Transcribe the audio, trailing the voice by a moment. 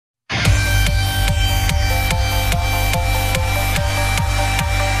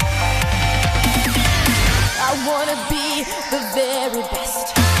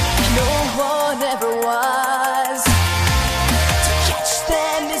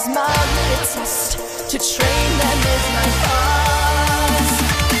To train them is my cause.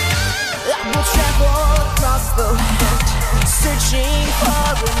 I will travel across the world, searching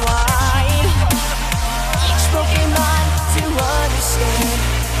far and wide. Each Pokemon to understand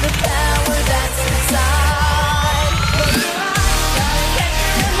the power that's inside. But gotta get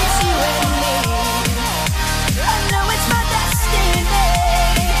them, it's you and me. I know it's my destiny.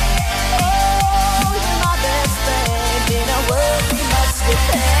 Oh, you're my best friend in a world we must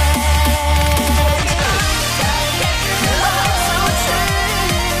defend.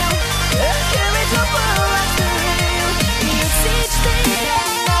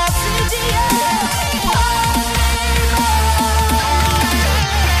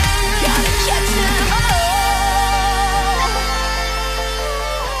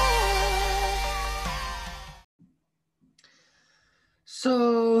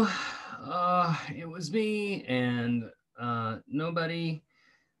 So, it was me and nobody.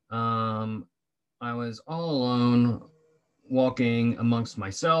 I was all alone, walking amongst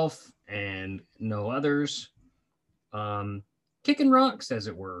myself and no others, kicking rocks, as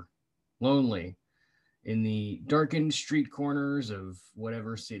it were, lonely in the darkened street corners of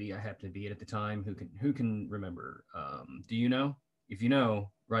whatever city I happened to be at the time. Who can remember? Do you know? If you know,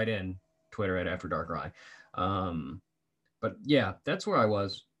 write in Twitter at After Dark Rye. But yeah, that's where I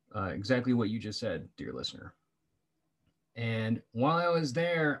was. Exactly what you just said, dear listener. And while I was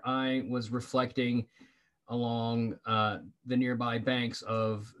there, I was reflecting along the nearby banks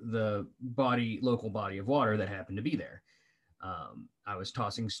of the local body of water that happened to be there. I was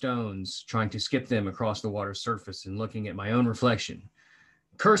tossing stones, trying to skip them across the water's surface and looking at my own reflection,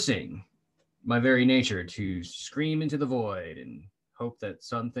 cursing my very nature to scream into the void and hope that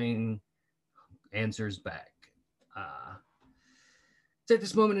something answers back. It's at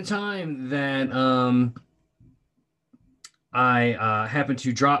this moment in time that I happened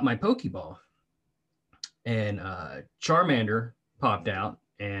to drop my Pokeball, and Charmander popped out,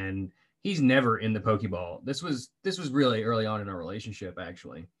 and he's never in the Pokeball. This was really early on in our relationship,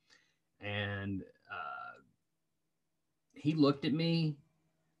 actually, and he looked at me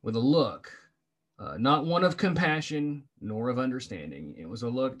with a look, not one of compassion nor of understanding. It was a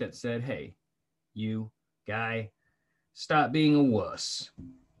look that said, "Hey, you guy, stop being a wuss.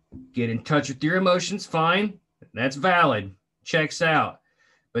 Get in touch with your emotions, fine. That's valid. Checks out.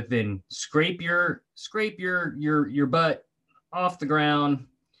 But then scrape your butt off the ground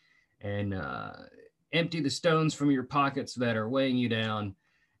and empty the stones from your pockets that are weighing you down,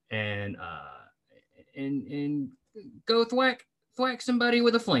 and go thwack somebody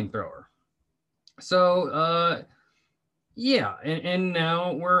with a flamethrower." So yeah, and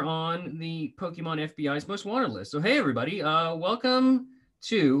now we're on the Pokemon FBI's Most Wanted list. So hey everybody, welcome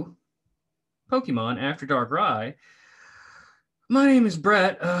to Pokemon After Dark Rye. My name is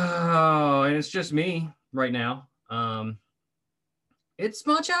Brett, and it's just me right now. It's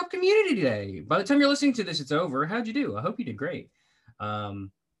Machop Community Day. By the time you're listening to this, it's over. How'd you do? I hope you did great.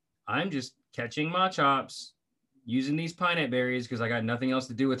 I'm just catching Machops, using these Pinette berries because I got nothing else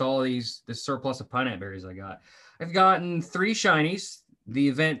to do with all this surplus of Pinette berries I got. I've gotten 3 shinies. The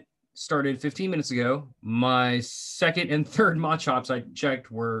event started 15 minutes ago. My second and third Machops I checked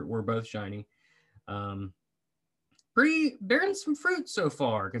were both shiny. Pretty bearing some fruit so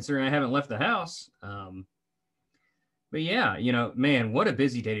far, considering I haven't left the house. But yeah, man, what a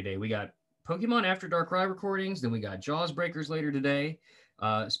busy day today. We got Pokemon After Dark Rye recordings, then we got Jaws Breakers later today.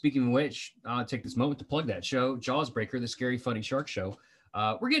 Speaking of which, I'll take this moment to plug that show, Jaws Breaker, the Scary Funny Shark Show.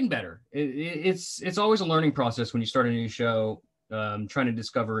 We're getting better. It's always a learning process when you start a new show, trying to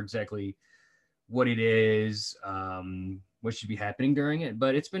discover exactly what it is, what should be happening during it.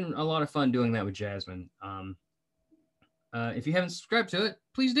 But it's been a lot of fun doing that with Jasmine. If you haven't subscribed to it,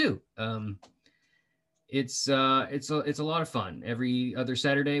 please do. It's a lot of fun. Every other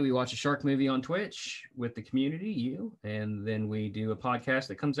Saturday, we watch a shark movie on Twitch with the community, and then we do a podcast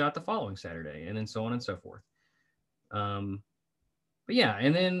that comes out the following Saturday, and then so on and so forth. But yeah,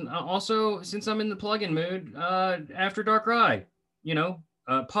 and then also, since I'm in the plug-in mood, After Dark Rye,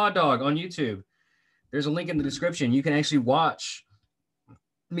 Pod Dog on YouTube. There's a link in the description. You can actually watch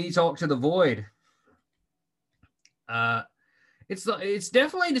me talk to the void. It's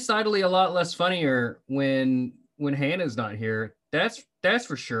definitely decidedly a lot less funnier when Hannah's not here. That's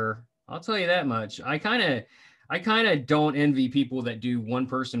for sure. I'll tell you that much. I kind of don't envy people that do one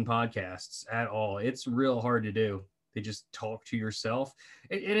person podcasts at all. It's real hard to do. They just talk to yourself,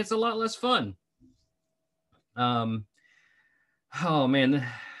 and it's a lot less fun. Oh man,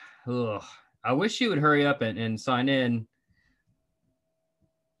 ugh. I wish you would hurry up and sign in.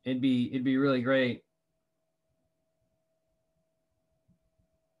 It'd be really great.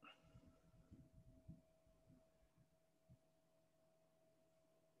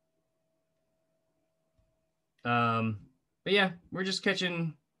 But yeah, we're just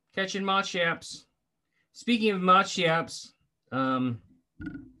catching Machiaps. Speaking of Machiaps, that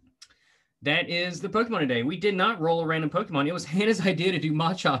is the Pokemon today. We did not roll a random Pokemon. It was Hannah's idea to do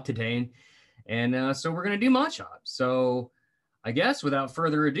Machop today, and so we're gonna do Machop. So I guess without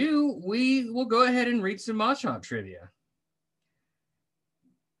further ado, we will go ahead and read some Machop trivia.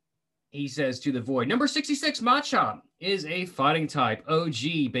 He says to the void, number 66 Machop is a fighting type.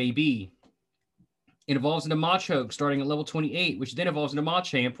 OG, baby. It evolves into Machoke starting at level 28, which then evolves into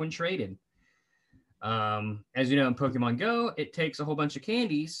Machamp when traded. As you know, in Pokemon Go, it takes a whole bunch of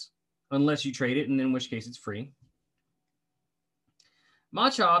candies unless you trade it, and in which case it's free.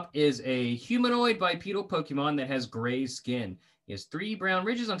 Machop is a humanoid bipedal Pokemon that has gray skin. He has 3 brown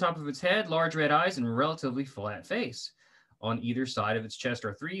ridges on top of its head, large red eyes, and a relatively flat face. On either side of its chest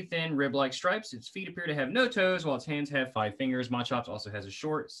are 3 thin rib-like stripes. Its feet appear to have no toes, while its hands have 5 fingers. Machop also has a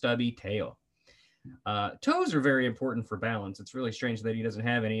short, stubby tail. Toes are very important for balance. It's really strange that he doesn't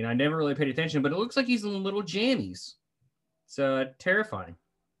have any, and I never really paid attention, but it looks like he's in little jammies. It's terrifying.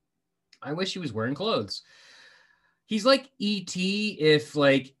 I wish he was wearing clothes. He's like E.T. if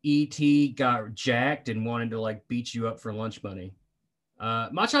like E.T. got jacked and wanted to like beat you up for lunch money.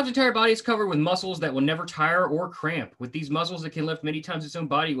 Machop's entire body is covered with muscles that will never tire or cramp. With these muscles, it can lift many times its own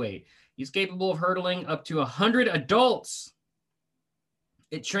body weight. He's capable of hurdling up to 100 adults.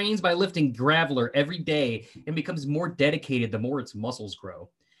 It trains by lifting Graveler every day and becomes more dedicated the more its muscles grow.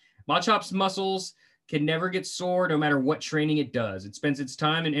 Machop's muscles can never get sore no matter what training it does. It spends its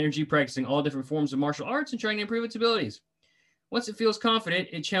time and energy practicing all different forms of martial arts and trying to improve its abilities. Once it feels confident,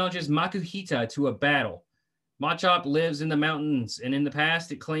 it challenges Makuhita to a battle. Machop lives in the mountains, and in the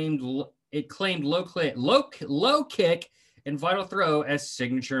past, it claimed low kick and vital throw as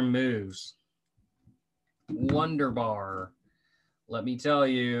signature moves. Wonderbar, let me tell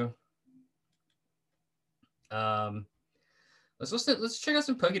you. Let's check out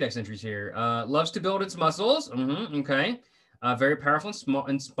some Pokédex entries here. Loves to build its muscles. Okay. Very powerful and small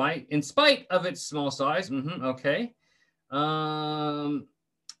in spite of its small size. Okay.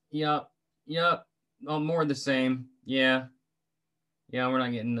 Yep. Oh, more of the same. Yeah, we're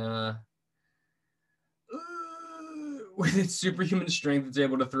not getting with its superhuman strength, it's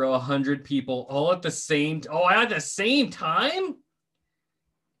able to throw 100 people all at the same time.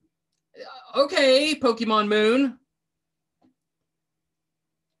 Okay, Pokemon Moon.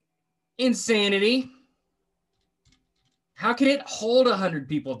 Insanity. How can it hold 100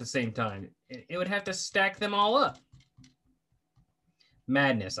 people at the same time? It would have to stack them all up.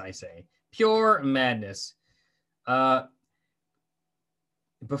 Madness, I say. Pure madness.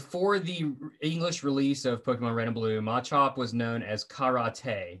 Before the English release of Pokemon Red and Blue, Machop was known as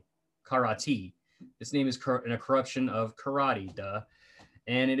Karate. This name is a corruption of karate, duh.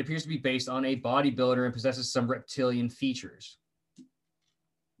 And it appears to be based on a bodybuilder and possesses some reptilian features.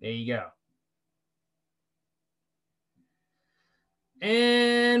 There you go.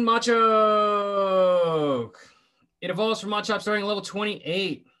 And Machoke. It evolves from Machop starting at level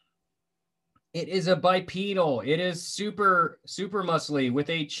 28. It is a bipedal. It is super muscly with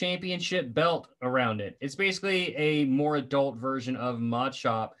a championship belt around it. It's basically a more adult version of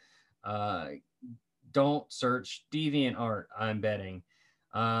Machop. Don't search DeviantArt, I'm betting.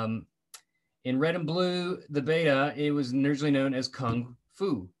 In Red and Blue, the beta, it was originally known as Kung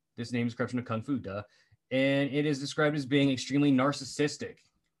Fu. This name is a corruption of Kung Fu, duh. And it is described as being extremely narcissistic.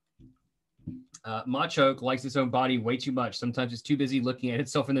 Machoke likes its own body way too much. Sometimes it's too busy looking at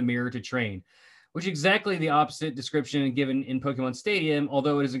itself in the mirror to train, which is exactly the opposite description given in Pokemon Stadium.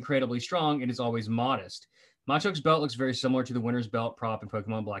 Although it is incredibly strong, it is always modest. Machoke's belt looks very similar to the winner's belt prop in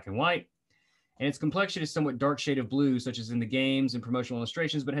Pokemon Black and White, and its complexion is somewhat dark shade of blue, such as in the games and promotional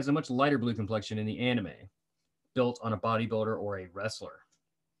illustrations, but has a much lighter blue complexion in the anime, built on a bodybuilder or a wrestler.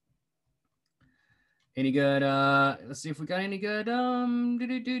 Any good, let's see if we got any good,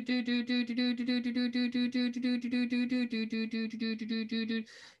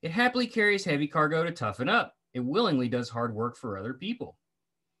 it happily carries heavy cargo to toughen up. It willingly does hard work for other people.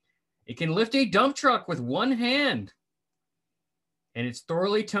 It can lift a dump truck with one hand. And its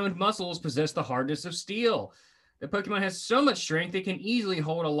thoroughly toned muscles possess the hardness of steel. The Pokemon has so much strength, it can easily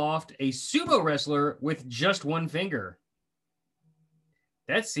hold aloft a sumo wrestler with just one finger.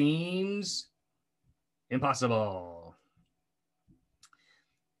 That seems impossible.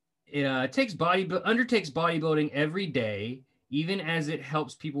 It undertakes bodybuilding every day, even as it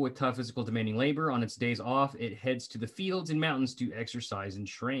helps people with tough physical demanding labor. On its days off, it heads to the fields and mountains to exercise and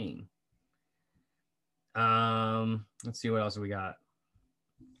train. Let's see what else we got.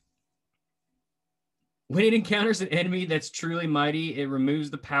 When it encounters an enemy that's truly mighty, it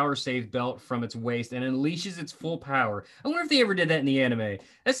removes the power save belt from its waist and unleashes its full power. I wonder if they ever did that in the anime.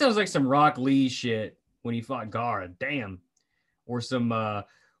 That sounds like some Rock Lee shit when he fought Gaara. Damn. Or some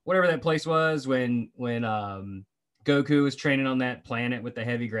whatever that place was when Goku was training on that planet with the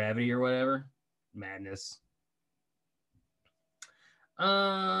heavy gravity or whatever. Madness.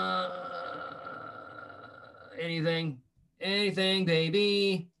 Anything,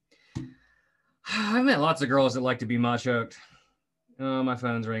 baby. I've met lots of girls that like to be machoked. Oh, my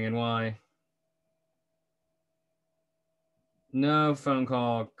phone's ringing. Why? No phone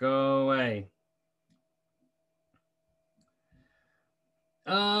call. Go away.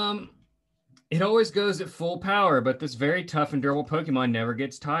 It always goes at full power, but this very tough and durable Pokemon never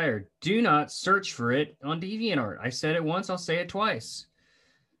gets tired. Do not search for it on DeviantArt. I said it once, I'll say it twice.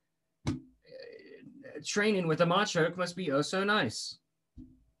 Training with a Machoke must be oh so nice.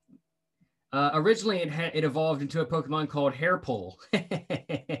 Originally, it evolved into a Pokemon called Hairpull.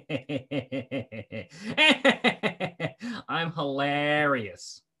 I'm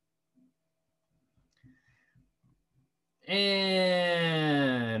hilarious.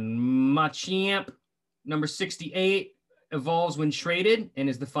 And Machamp, number 68, evolves when traded and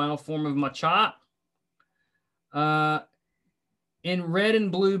is the final form of Machop. In Red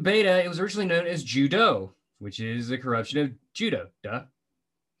and Blue Beta, it was originally known as Judo, which is a corruption of Judo. Duh.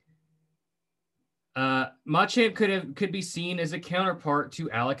 Machamp could be seen as a counterpart to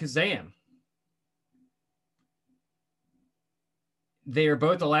Alakazam. They are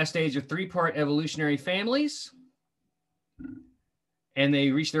both the last stage of 3-part evolutionary families, and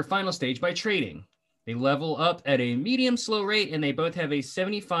they reach their final stage by trading. They level up at a medium slow rate, and they both have a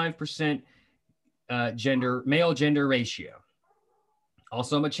 75% male gender ratio.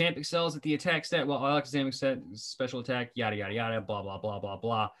 Also, Machamp excels at the attack stat, while Alakazam excels special attack, yada, yada, yada, blah, blah, blah, blah,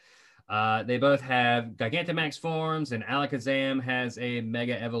 blah. They both have Gigantamax forms, and Alakazam has a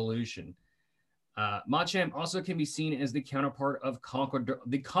Mega Evolution. Machamp also can be seen as the counterpart of Conkeldurr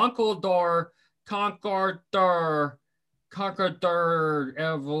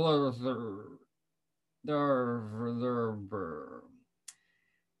Evolution.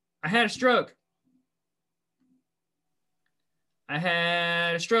 I had a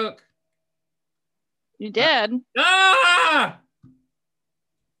stroke. You did.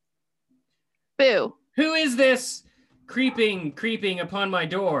 Boo. Who is this creeping upon my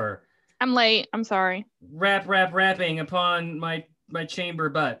door? I'm late. I'm sorry. Rapping upon my chamber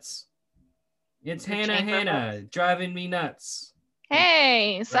butts. It's Hannah driving me nuts.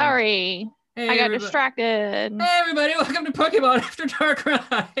 Hey, sorry. Hey, I got distracted. Hey, everybody. Welcome to Pokemon After Dark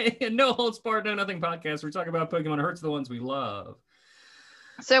Ride. No holds barred, no nothing podcast. We're talking about Pokemon. It hurts the ones we love.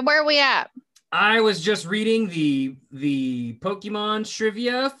 So where are we at? I was just reading the Pokemon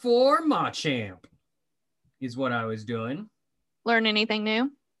trivia for Machamp is what I was doing. Learn anything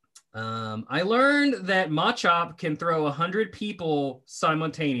new? I learned that Machop can throw 100 people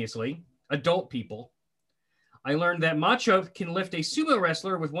simultaneously, adult people. I learned that Machop can lift a sumo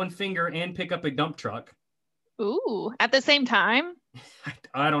wrestler with one finger and pick up a dump truck. Ooh, at the same time?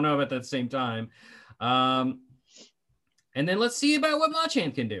 I don't know about that same time. And then let's see about what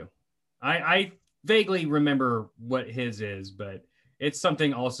Machamp can do. I vaguely remember what his is, but it's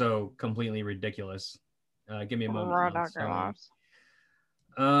something also completely ridiculous. Give me a moment.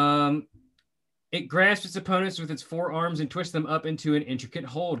 It grasps its opponents with its 4 arms and twists them up into an intricate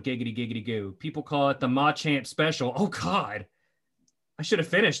hold. Giggity, giggity, goo. People call it the Machamp special. Oh, God. I should have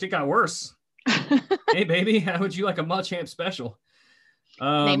finished. It got worse. Hey, baby, how would you like a Machamp special?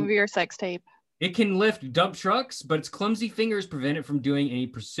 Name of your sex tape. It can lift dump trucks, but its clumsy fingers prevent it from doing any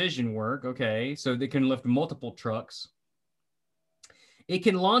precision work. Okay, so they can lift multiple trucks. It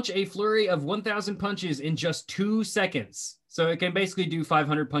can launch a flurry of 1,000 punches in just 2 seconds. So it can basically do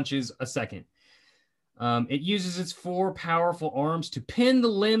 500 punches a second. It uses its 4 powerful arms to pin the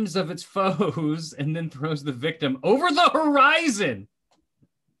limbs of its foes and then throws the victim over the horizon.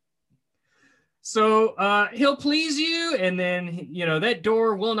 So he'll please you, and then, that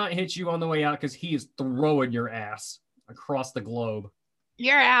door will not hit you on the way out because he is throwing your ass across the globe.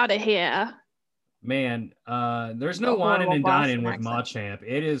 You're out of here. Man, there's no whining and dining with Machamp.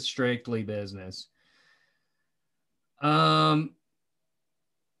 It is strictly business. Wow,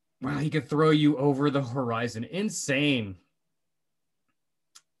 he could throw you over the horizon. Insane.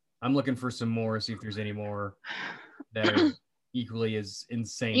 I'm looking for some more, see if there's any more that are equally as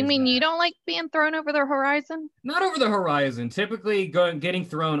insane. You mean you don't like being thrown over the horizon? Not over the horizon. Typically, getting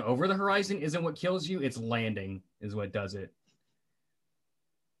thrown over the horizon isn't what kills you. It's landing is what does it.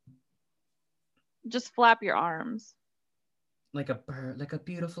 Just flap your arms. Like a bird, like a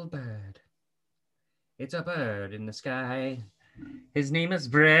beautiful bird. It's a bird in the sky. His name is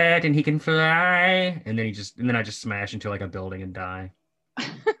Brett, and he can fly. And then I just smash into like a building and die.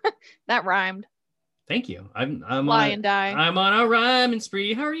 That rhymed. Thank you. Fly and die. I'm on a rhyming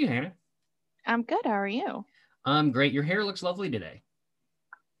spree. How are you, Hannah? I'm good. How are you? I'm great. Your hair looks lovely today.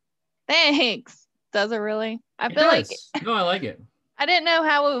 Thanks. Does it really? I It feel like does. No, I like it. I didn't know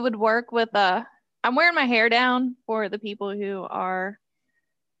how it would work with I'm wearing my hair down for the people who are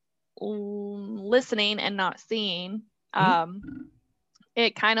listening and not seeing.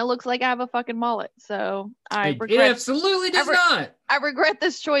 It kind of looks like I have a fucking mullet, so It absolutely does not. I regret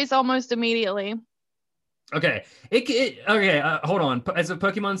this choice almost immediately. Okay. Okay. Hold on. As a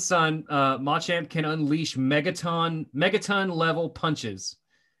Pokemon Sun, Machamp can unleash megaton level punches.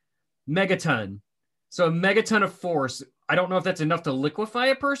 Megaton. So a megaton of force. I don't know if that's enough to liquefy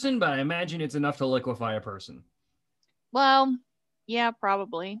a person, but I imagine it's enough to liquefy a person. Well, yeah,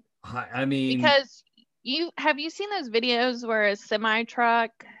 probably. I mean, because have you seen those videos where a semi truck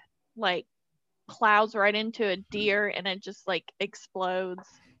like plows right into a deer and it just like explodes?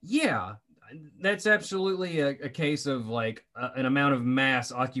 Yeah, that's absolutely a case of like an amount of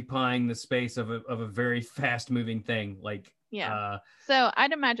mass occupying the space of a very fast moving thing. Like, yeah. So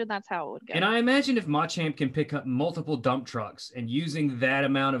I'd imagine that's how it would go. And I imagine if Machamp can pick up multiple dump trucks and using that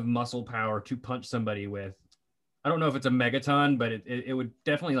amount of muscle power to punch somebody with, I don't know if it's a megaton, but it would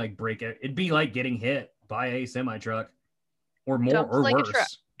definitely like break it. It'd be like getting hit by a semi truck or more. Jumps or like worse. A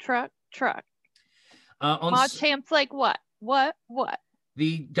truck. Machamp's like what?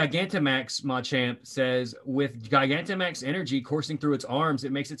 The Gigantamax Machamp says, with Gigantamax energy coursing through its arms,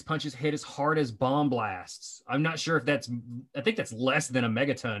 it makes its punches hit as hard as bomb blasts. I'm not sure if I think that's less than a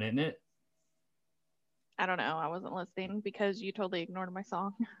megaton, isn't it? I don't know. I wasn't listening because you totally ignored my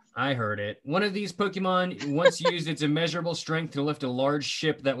song. I heard it. One of these Pokemon once used its immeasurable strength to lift a large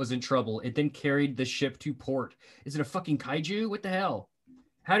ship that was in trouble. It then carried the ship to port. Is it a fucking kaiju? What the hell?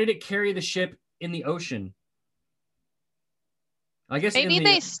 How did it carry the ship in the ocean? I guess maybe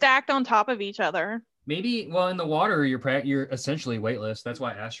they stacked on top of each other. Maybe, well, in the water, you're essentially weightless. That's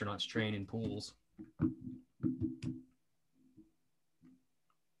why astronauts train in pools.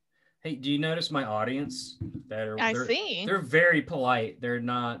 Hey, do you notice my audience? I see. They're very polite. They're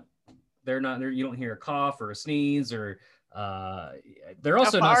not. You don't hear a cough or a sneeze or. They're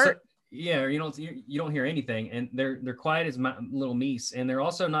also a fart? not. Yeah, you don't hear anything, and they're quiet as little meese, and they're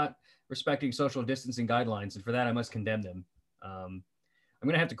also not respecting social distancing guidelines, and for that I must condemn them. I'm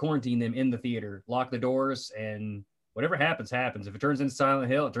gonna have to quarantine them in the theater, lock the doors, and whatever happens. If it turns into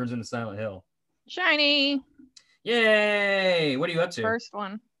Silent Hill, it turns into Silent Hill. Shiny! Yay! What are you up to? First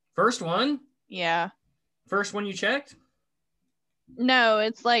one. First one? Yeah. First one you checked? No,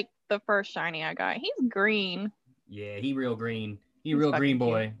 it's like the first shiny I got. He's green. Yeah, he real green. He real green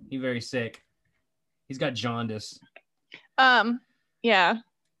boy. Cute. He very sick. He's got jaundice. Yeah.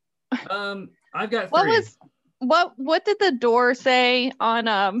 I've got three. What did the door say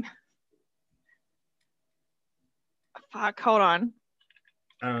on fuck, hold on.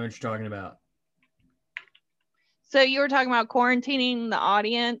 I don't know what you're talking about. So you were talking about quarantining the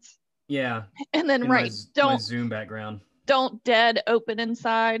audience? Yeah. And then my Zoom background. Don't dead open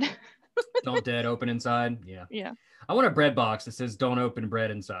inside. Don't dead open inside. Yeah. Yeah. I want a bread box that says don't open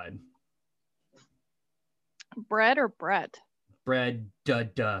bread inside. Bread or Brett? Bread bread.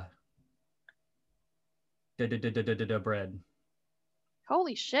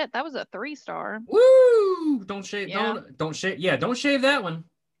 Holy shit, that was a 3-star. Woo! Don't shave. Yeah. Don't shave. Yeah, don't shave that one.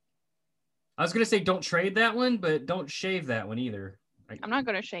 I was gonna say don't trade that one, but don't shave that one either. I'm not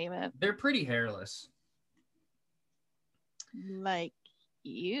gonna shave it. They're pretty hairless. Like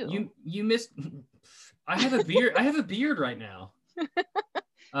you. You missed. I have a beard. I have a beard right now.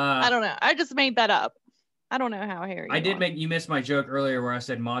 I don't know. I just made that up. I don't know how hairy. You missed my joke earlier where I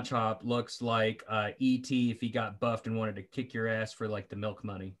said Machop looks like E.T. if he got buffed and wanted to kick your ass for like the milk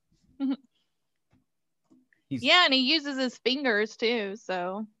money. Yeah, and he uses his fingers too.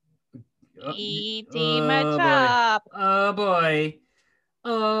 So E.T. Machop.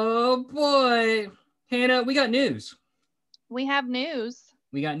 Oh boy. Hannah, we got news. We have news.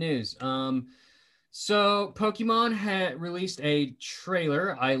 So Pokemon had released a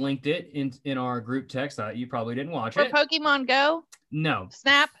trailer. I linked it in our group text. You probably didn't watch it. For Pokemon Go? No.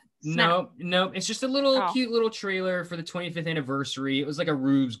 Snap? No. It's just a cute little trailer for the 25th anniversary. It was like a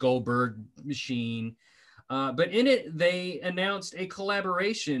Rube Goldberg machine. But in it, they announced a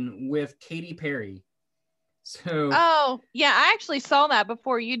collaboration with Katy Perry. Oh, yeah. I actually saw that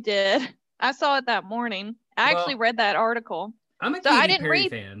before you did. I saw it that morning. I actually read that article. I'm a Katy Perry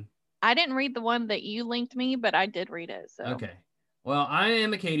fan. I didn't read the one that you linked me, but I did read it. So okay. Well, I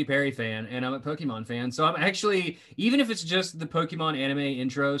am a Katy Perry fan and I'm a Pokemon fan. So I'm actually, even if it's just the Pokemon anime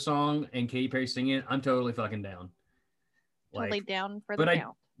intro song and Katy Perry singing it, I'm totally fucking down. Totally Like, down for the but I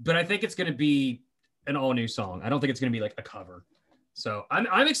count. but I think it's gonna be an all new song. I don't think it's gonna be like a cover. So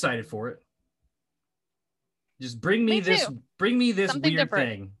I'm excited for it. Just bring me, Me this too. bring me this Something weird different.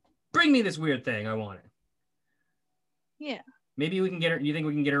 thing. Bring me this weird thing. I want it. Yeah. Maybe we can get her. You think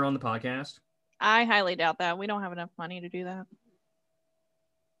we can get her on the podcast? I highly doubt that. We don't have enough money to do that.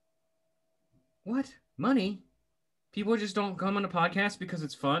 What? Money? People just don't come on a podcast because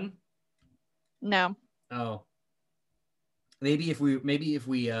it's fun? No. Oh. Maybe if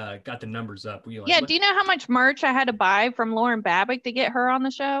we got the numbers up, we like, Yeah, do you know how much merch I had to buy from Lauren Babick to get her on the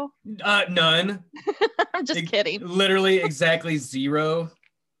show? None. I'm just kidding. Literally exactly zero.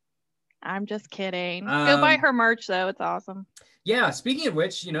 I'm just kidding. Go buy her merch though. It's awesome. Yeah, speaking of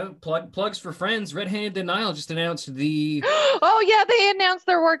which, plugs for friends. Red Handed Denial just announced the Oh yeah, they announced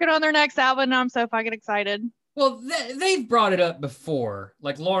they're working on their next album and I'm so fucking excited. Well, they've brought it up before.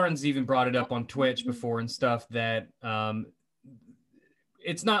 Like Lauren's even brought it up on Twitch before and stuff that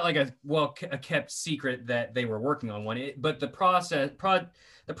it's not like a kept secret that they were working on one. But the process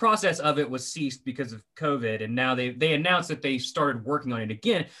of it was ceased because of COVID, and now they announced that they started working on it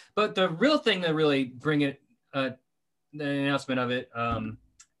again. But the real thing that really bring it the announcement of it,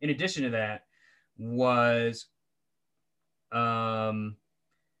 in addition to that, was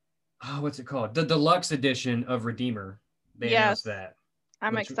what's it called? The deluxe edition of Redeemer. They announced that.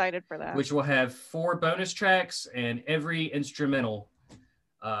 I'm excited for that. Which will have 4 bonus tracks and every instrumental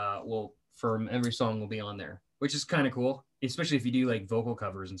from every song will be on there, which is kind of cool, especially if you do like vocal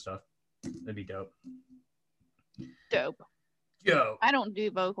covers and stuff. That'd be dope. Yo. I don't do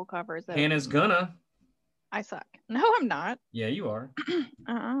vocal covers though. Hannah's gonna. I suck. No, I'm not. Yeah, you are.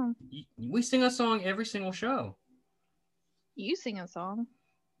 We sing a song every single show. You sing a song.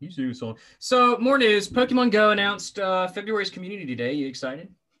 You sing a song. So, more news. Pokemon Go announced February's Community Day. You excited?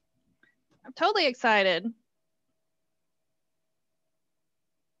 I'm totally excited.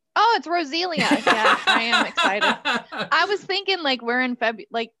 Oh, it's Roselia. Yeah, I am excited. I was thinking like we're in February,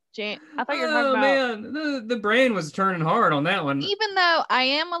 like I thought you were talking about. Man, the brain was turning hard on that one. Even though I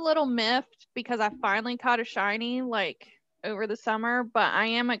am a little miffed because I finally caught a shiny like over the summer, but I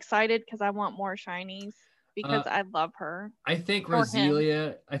am excited because I want more shinies because I love her. I think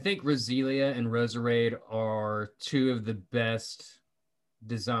Roselia and Roserade are 2 of the best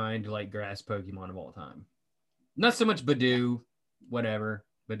designed like grass Pokemon of all time. Not so much Badoo, whatever.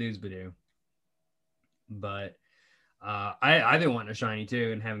 Badoo's Badoo. But I've been wanting a shiny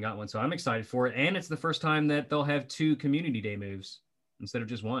too and haven't got one, so I'm excited for it. And it's the first time that they'll have 2 Community Day moves instead of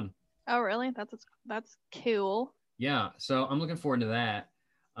just 1. Oh, really? That's cool. Yeah, so I'm looking forward to that.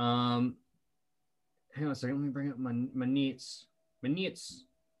 Hang on a second. Let me bring up my neats. And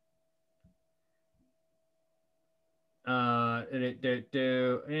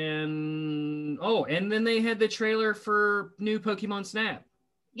then they had the trailer for new Pokemon Snap.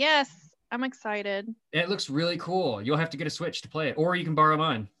 Yes, I'm excited. It looks really cool. You'll have to get a Switch to play it, or you can borrow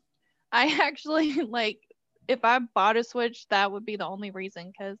mine. I actually if I bought a Switch, that would be the only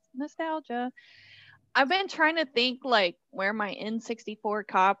reason because nostalgia. I've been trying to think like where my N64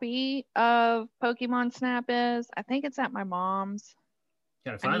 copy of Pokemon Snap is. I think it's at my mom's.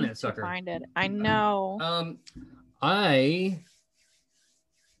 Gotta find that sucker. Find it. I know. The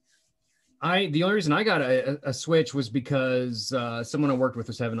only reason I got a Switch was because someone I worked with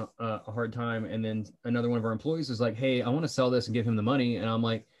was having a hard time, and then another one of our employees was like, "Hey, I want to sell this and give him the money," and I'm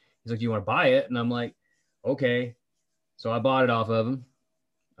like, "He's like, you want to buy it?" And I'm like, "Okay," so I bought it off of him.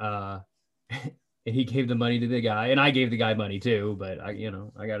 And he gave the money to the guy, and I gave the guy money too, but I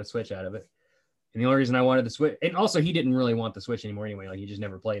got a Switch out of it. And the only reason I wanted the Switch, and also he didn't really want the Switch anymore anyway, like he just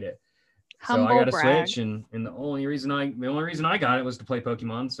never played it. So I got a Switch, and the only reason I got it was to play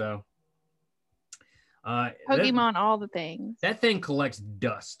Pokemon. So Pokemon, all the things. That thing collects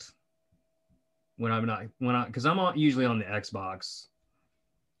dust because I'm usually on the Xbox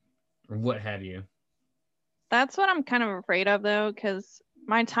or what have you. That's what I'm kind of afraid of though, because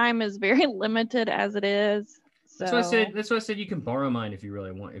my time is very limited as it is. So that's why I said you can borrow mine if you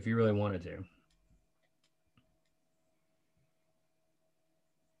really wanted to.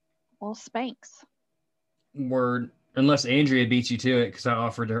 Well, Spanx. Word. Unless Andrea beats you to it, because I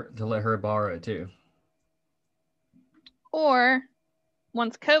offered her to let her borrow it too. Or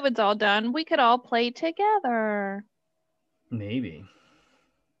once COVID's all done, we could all play together. Maybe.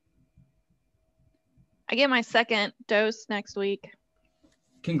 I get my 2nd dose next week.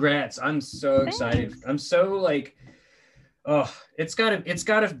 Congrats. I'm so excited. I'm so it's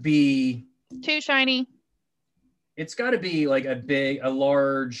gotta be 2 shiny. it's got to be like a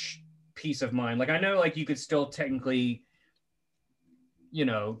large piece of mind. Like I know like you could still technically, you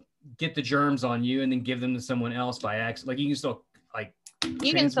know, get the germs on you and then give them to someone else by accident. Like you can still like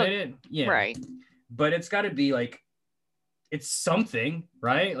You can still, transmit it. Yeah. right. But it's got to be like, it's something,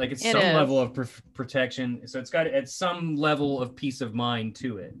 right? Like it's It some is. level of protection. So it's got at some level of peace of mind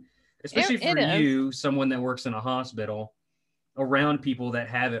to it, especially for it is. you, someone that works in a hospital around people that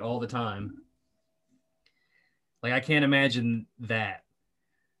have it all the time. Like I can't imagine that.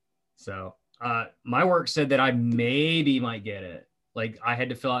 So my work said that I maybe might get it. Like I had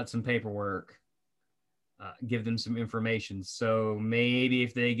to fill out some paperwork, give them some information. So maybe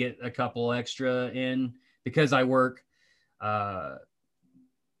if they get a couple extra in, because I work,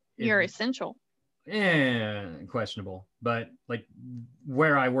 You're essential. Questionable, but like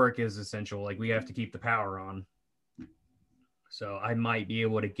where I work is essential. Like we have to keep the power on. So I might be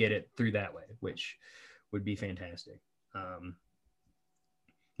able to get it through that way, which would be fantastic.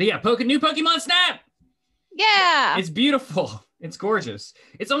 But yeah, new Pokemon Snap. Yeah. It's beautiful. It's gorgeous.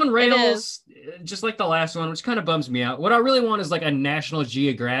 It's on rails, just like the last one, which kind of bums me out. What I really want is like a National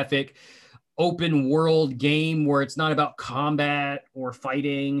Geographic open world game where it's not about combat or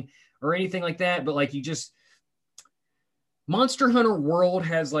fighting or anything like that, but like you just Monster Hunter World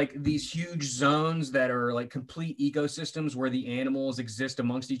has like these huge zones that are like complete ecosystems where the animals exist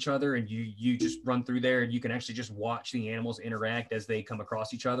amongst each other, and you just run through there and you can actually just watch the animals interact as they come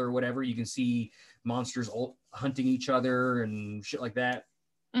across each other or whatever. You can see monsters hunting each other and shit like that.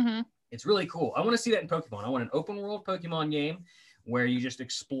 Mm-hmm. It's really cool. I want to see that in Pokemon. I want an open world Pokemon game where you just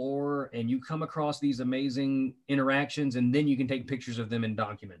explore and you come across these amazing interactions, and then you can take pictures of them and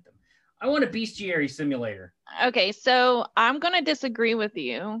document them. I want a bestiary simulator. Okay, so I'm going to disagree with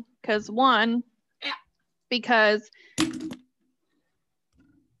you because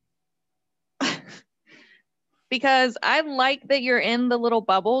because I like that you're in the little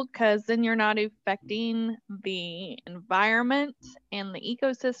bubble, because then you're not affecting the environment and the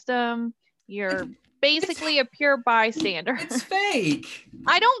ecosystem. You're basically a pure bystander. It's fake.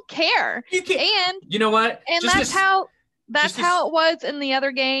 I don't care. And you know what? And that's how it was in the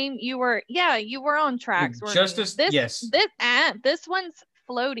other game. You were on tracks. This one's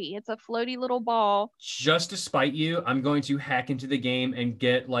floaty. It's a floaty little ball. Just to spite you, I'm going to hack into the game and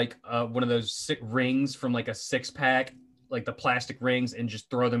get like one of those rings from like a 6-pack, like the plastic rings, and just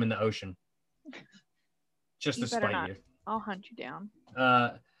throw them in the ocean. Just to spite you. I'll hunt you down.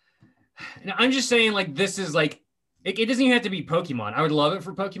 I'm just saying, like, this is like, it doesn't even have to be Pokemon. I would love it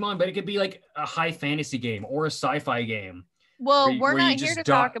for Pokemon, but it could be like a high fantasy game or a sci-fi game. Well, we're not here to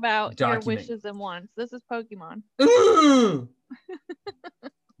talk about your wishes and wants. This is Pokemon.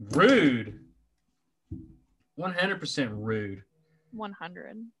 Rude. 100% rude.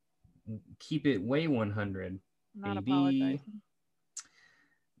 100. Keep it way 100. Not apologizing.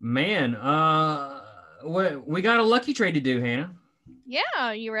 Man, we got a lucky trade to do, Hannah.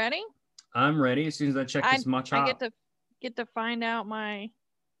 Yeah, you ready? I'm ready. As soon as I check this matcha. I get to find out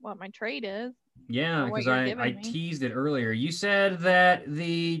what my trade is. Yeah, because I teased it earlier. You said that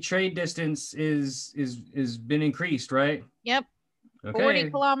the trade distance is been increased, right? Yep. Okay. 40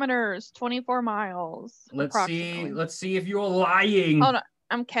 kilometers, 24 miles. Let's see if you're lying. Hold on,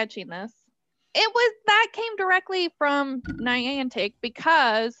 I'm catching this. That came directly from Niantic,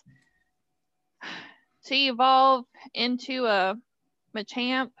 because to evolve into a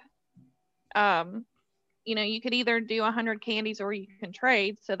Machamp, you could either do 100 candies or you can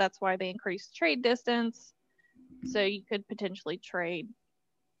trade. So that's why they increased trade distance. So you could potentially trade.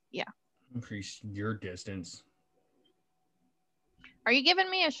 Yeah. Increase your distance. Are you giving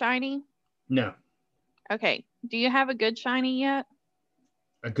me a shiny? No. Okay. Do you have a good shiny yet?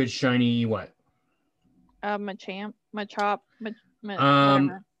 A good shiny what? Machamp, Machop,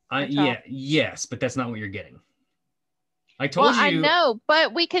 yes, but that's not what you're getting. I told you. I know,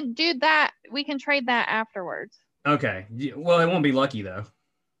 but we can do that. We can trade that afterwards. Okay. Well, it won't be lucky though.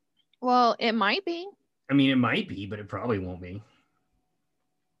 Well, it might be. I mean, it might be, but it probably won't be.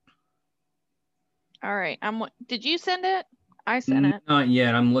 All right. Did you send it? I sent it. Not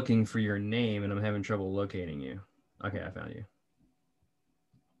yet. I'm looking for your name and I'm having trouble locating you. Okay, I found you.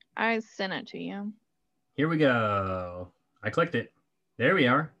 I sent it to you. Here we go. I clicked it. There we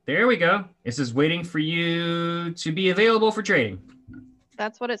are. There we go. This is waiting for you to be available for trading.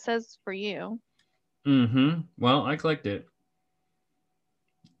 That's what it says for you. Mm-hmm. Well, I clicked it.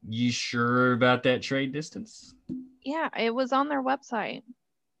 You sure about that trade distance? Yeah, it was on their website.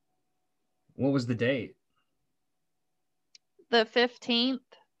 What was the date? The 15th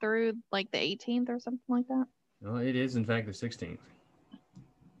through like the 18th or something like that. Well, it is in fact the 16th.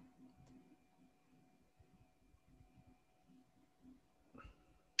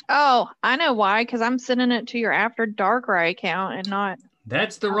 Oh, I know why. Because I'm sending it to your After Darkrai account and not.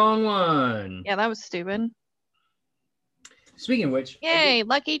 That's the wrong one. Yeah, that was stupid. Speaking of which, Yay,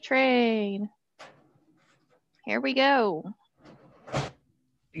 lucky trade. Here we go.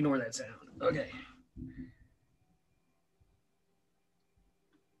 Ignore that sound. Okay.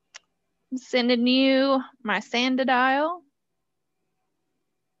 I'm sending you my Sandadial.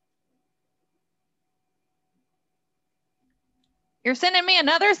 You're sending me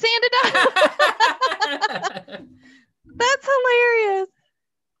another Sandadial? That's hilarious.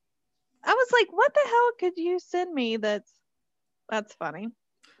 I was like, what the hell could you send me that's funny.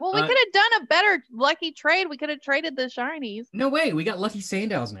 Well, we could have done a better lucky trade. We could have traded the shinies. No way. We got lucky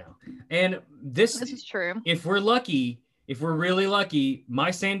Sandals now. And this is true. If we're really lucky, my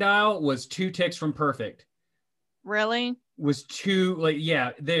Sandile was 2 ticks from perfect. Really? Was 2, like,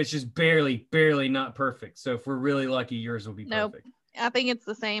 yeah, there's just barely not perfect. So if we're really lucky, yours will be perfect. Nope. I think it's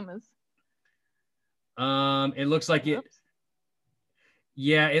the same as. It looks like it.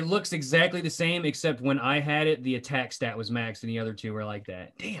 Yeah, it looks exactly the same, except when I had it, the attack stat was maxed and the other 2 were like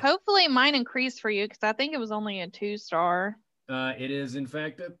that. Damn. Hopefully mine increased for you because I think it was only a 2-star. It is, in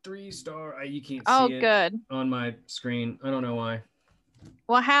fact, a 3-star. You can't see it good. on my screen. I don't know why.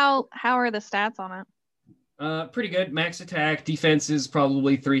 Well, how are the stats on it? Pretty good. Max attack. Defense is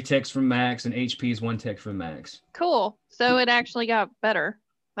probably 3 ticks from max, and HP is 1 tick from max. Cool. So it actually got better.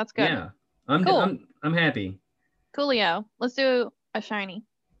 That's good. Yeah. I'm happy. Coolio. Let's do a shiny.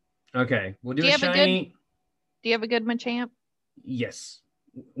 Okay, we'll do a shiny. Do you have a good Machamp? Yes,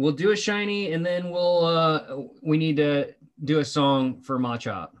 we'll do a shiny, and then we need to do a song for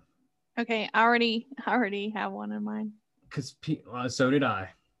Machop. Okay, I already have one in mind. Cause so did I.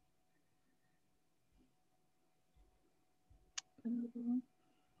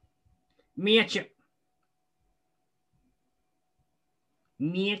 Machop.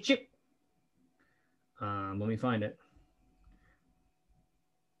 Let me find it.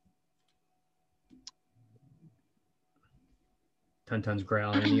 Tuntun's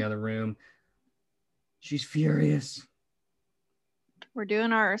growling in the other room. She's furious. We're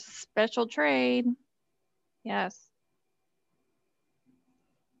doing our special trade. Yes.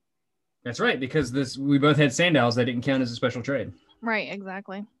 That's right, because we both had Sandals that didn't count as a special trade. Right,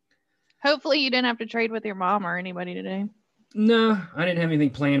 exactly. Hopefully you didn't have to trade with your mom or anybody today. No, I didn't have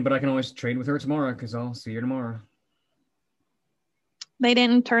anything planned, but I can always trade with her tomorrow because I'll see her tomorrow. They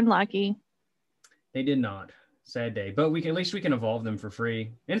didn't turn lucky. They did not. Sad day. But at least we can evolve them for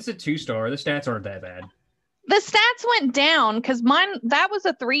free. And it's a 2-star. The stats aren't that bad. The stats went down because that was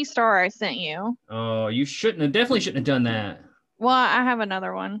a 3-star I sent you. Oh, you definitely shouldn't have done that. Well, I have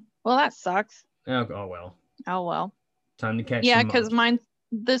another one. Well, that sucks. Oh well. Oh well. Time to catch. Yeah, because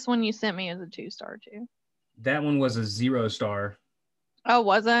this one you sent me is a 2-star too. That one was a 0-star. Oh,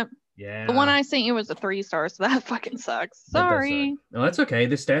 was it? Yeah. The one I sent you was a 3-star, so that fucking sucks. Sorry. No, that's okay.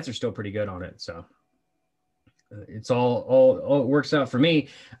 The stats are still pretty good on it, so it's all works out for me.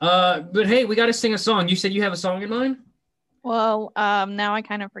 But hey, we got to sing a song. You said you have a song in mind? Well, now I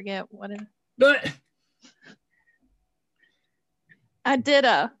kind of forget what it. I did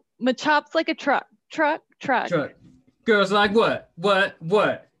Machop's like a truck. Girls like what?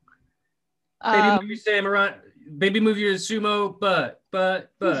 Baby move your samurai. Baby move your sumo butt.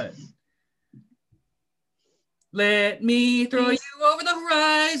 Let me throw you over the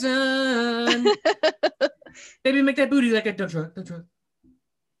horizon. Baby, make that booty like a dump truck.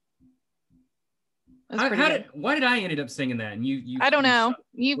 Why did I ended up singing that? And you I don't know.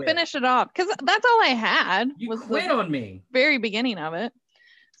 You finished it off because that's all I had. You quit on me. Very beginning of it.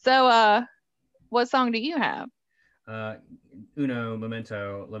 So, what song do you have? Uno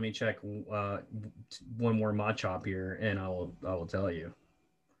Memento. Let me check one more Machop here, and I will tell you.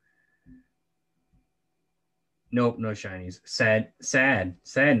 Nope, no shinies.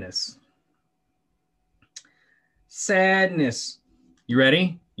 Sadness. You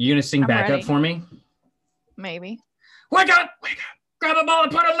ready? You gonna sing back up for me? Maybe. Wake up! Grab a ball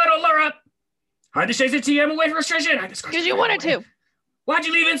and put a little lure up. Hard to chase the TM away from frustration. Because you wanted to. Why'd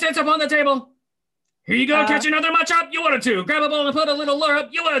you leave incense up on the table? Here you go, catch another Machop. You wanted to. Grab a ball and put a little lure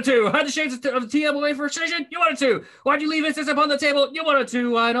up. You wanted to. Hide the shades of TM away from frustration. You wanted to. Why'd you leave incense up on the table? You wanted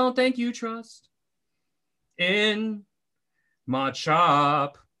to. I don't think you trust in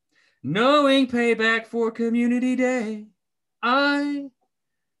Machop. Knowing payback for Community Day, I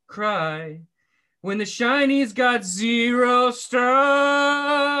cry when the shinies got 0 stars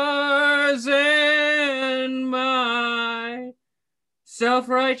and my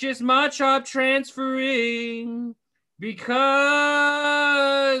self-righteous Machop transferring because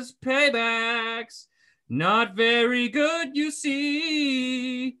payback's not very good, you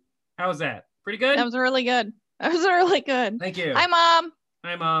see. How was that? Pretty good? That was really good. That was really good. Thank you. Hi, Mom.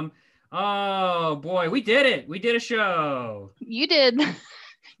 Hi, Mom. Oh, boy. We did it. We did a show. You did.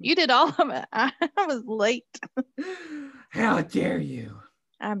 You did all of it. I was late. How dare you?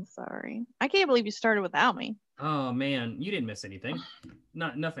 I'm sorry. I can't believe you started without me. Oh, man. You didn't miss anything.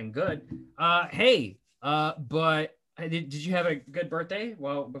 Nothing good. Hey, but did you have a good birthday?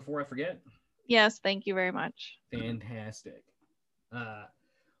 Well, before I forget. Yes, thank you very much. Fantastic.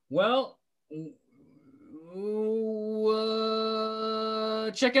 Well,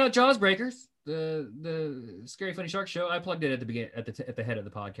 check out Jaws Breakers, the Scary Funny Shark show. I plugged it at the beginning, at the head of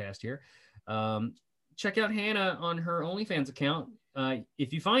the podcast here. Check out Hannah on her OnlyFans account.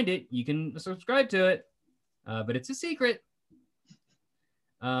 If you find it, you can subscribe to it, but it's a secret.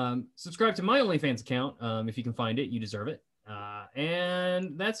 Subscribe to my OnlyFans account. If you can find it, you deserve it.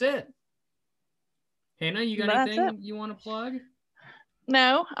 And that's it. Hannah, you got anything you want to plug?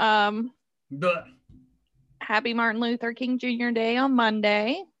 No. Duh. Happy Martin Luther King Jr. Day on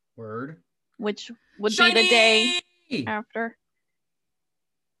Monday. Word. Which would Shiny! be the day after.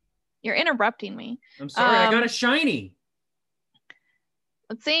 You're interrupting me. I'm sorry, I got a shiny.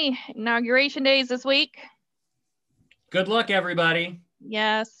 Let's see. Inauguration days this week. Good luck, everybody.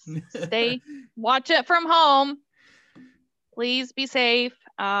 Yes. Watch it from home. Please be safe.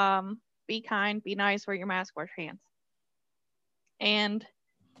 Be kind, be nice, wear your mask, wash your hands. And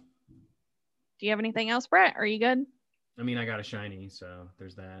do you have anything else, Brett? Are you good? I mean, I got a shiny, so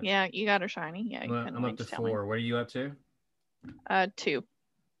there's that. Yeah, you got a shiny. Yeah, Well, I'm up to 4. What are you up to? 2.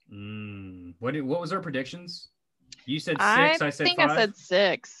 What was our predictions? You said 6. I said 5. think I said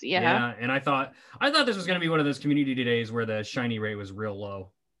 6. Yeah. And I thought this was going to be one of those community days where the shiny rate was real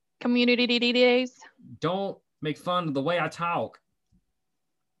low. Community days. Don't make fun of the way I talk.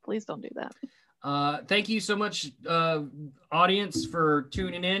 Please don't do that. Thank you so much, audience, for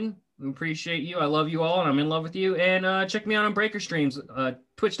tuning in. We appreciate you. I love you all, and I'm in love with you. And check me out on Breaker Streams,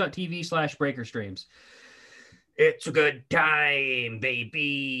 twitch.tv/Breaker Streams. It's a good time,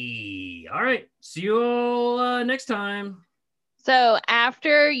 baby. All right. See you all next time. So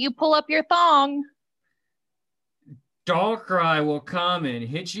after you pull up your thong, Darkrai will come and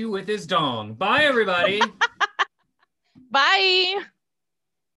hit you with his dong. Bye, everybody. bye.